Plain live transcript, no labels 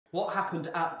What happened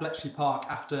at Bletchley Park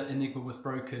after Enigma was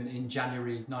broken in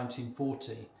January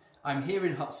 1940? I'm here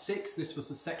in Hut 6. This was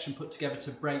a section put together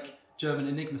to break German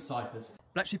Enigma ciphers.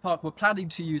 Bletchley Park were planning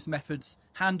to use methods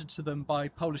handed to them by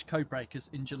Polish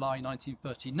Codebreakers in July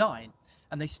 1939,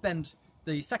 and they spend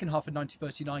the second half of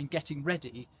 1939 getting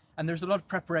ready, and there's a lot of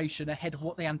preparation ahead of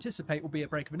what they anticipate will be a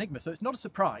break of Enigma, so it's not a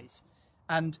surprise.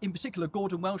 And in particular,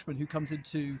 Gordon Welshman, who comes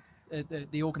into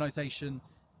the organisation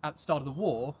at the start of the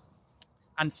war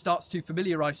and starts to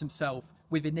familiarise himself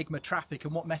with Enigma traffic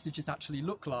and what messages actually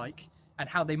look like and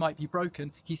how they might be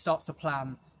broken, he starts to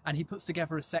plan, and he puts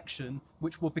together a section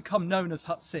which will become known as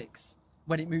Hut 6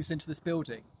 when it moves into this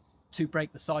building to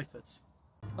break the ciphers.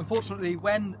 Unfortunately,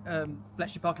 when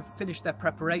Bletchley Park have finished their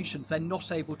preparations, they're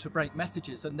not able to break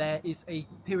messages, and there is a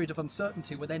period of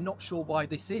uncertainty where they're not sure why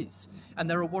this is. And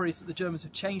there are worries that the Germans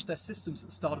have changed their systems at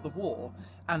the start of the war,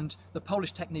 and the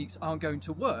Polish techniques aren't going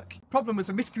to work. The problem was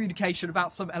a miscommunication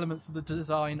about some elements of the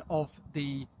design of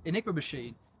the Enigma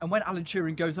machine. And when Alan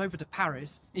Turing goes over to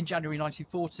Paris in January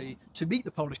 1940 to meet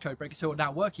the Polish Codebreakers who are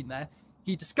now working there,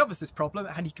 he discovers this problem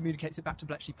and he communicates it back to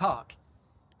Bletchley Park.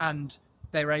 And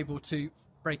they're able to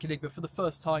break Enigma for the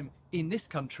first time in this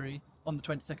country on the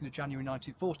 22nd of January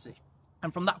 1940.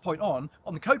 And from that point on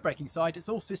the code-breaking side, it's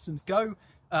all systems go.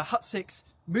 Hut 6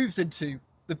 moves into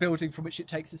the building from which it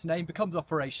takes its name, becomes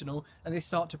operational, and they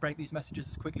start to break these messages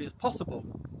as quickly as possible.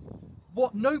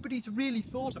 What nobody's really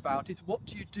thought about is, what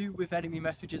do you do with enemy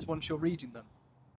messages once you're reading them?